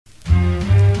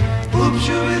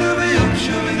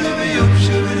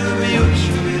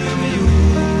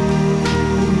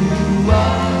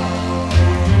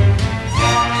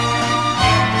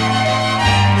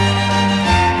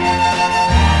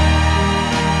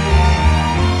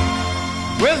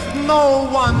no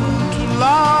one to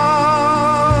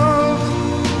love.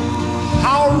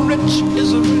 How rich is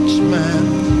a rich man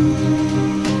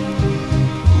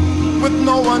with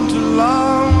no one to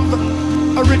love?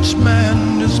 A rich man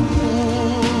is poor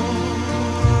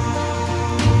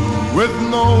with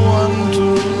no one to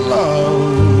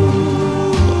love.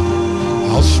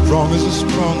 How strong is a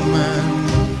strong man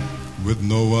with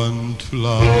no one to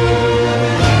love?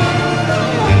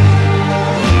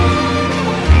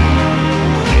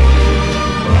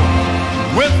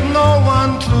 With no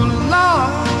one to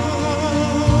love.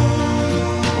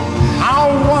 How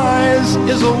wise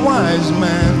is a wise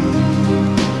man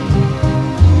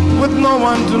with no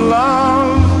one to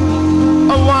love?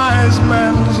 A wise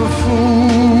man is a fool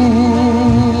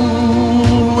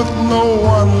with no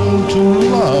one to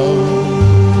love.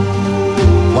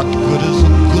 What good is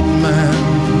a good man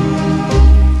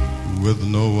with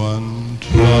no one to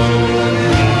love?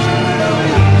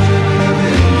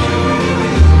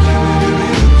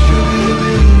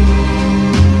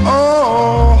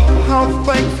 How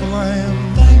thankful I am,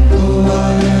 thankful I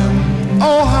am.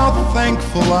 Oh, how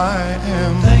thankful I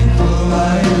am, thankful I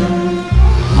am.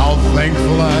 How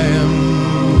thankful I am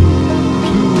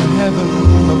to heaven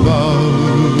above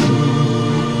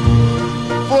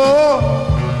for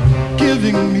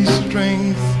giving me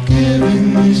strength,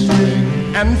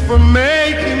 and for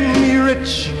making me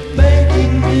rich,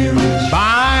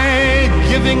 by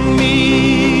giving me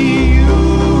you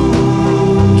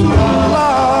to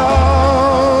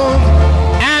love.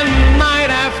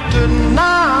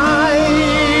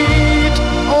 Night,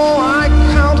 oh, I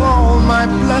count all my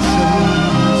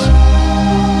blessings,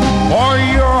 for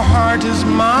your heart is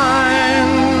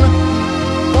mine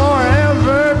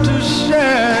forever to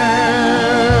share.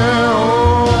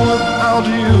 Oh, without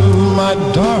you, my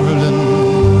darling,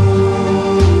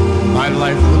 my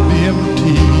life would be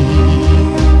empty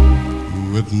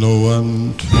with no one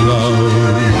to love.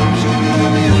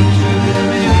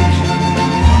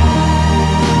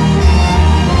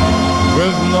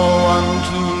 With no one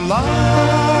to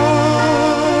love.